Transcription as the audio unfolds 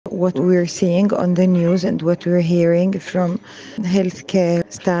what we're seeing on the news and what we're hearing from healthcare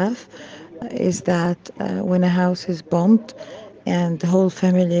staff is that when a house is bombed and the whole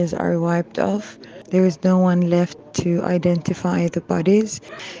families are wiped off, there is no one left to identify the bodies.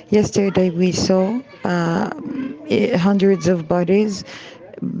 Yesterday we saw hundreds of bodies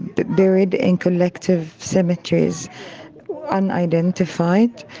buried in collective cemeteries,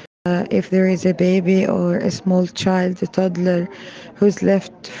 unidentified. If there is a baby or a small child, a toddler, who's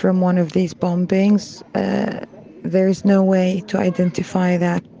left from one of these bombings, there is no way to identify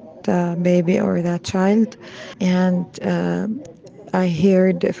that baby or that child. And I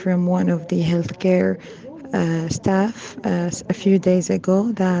heard from one of the healthcare staff a few days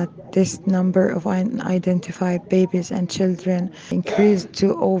ago that this number of unidentified babies and children increased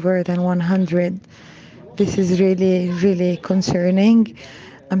to over than 100. This is really, really concerning.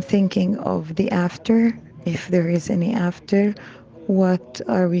 I'm thinking of the after, if there is any after. What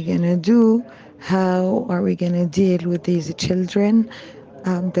are we going to do? How are we going to deal with these children?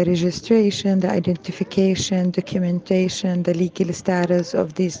 The registration, the identification, documentation, the legal status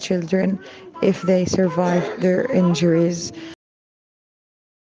of these children if they survive their injuries.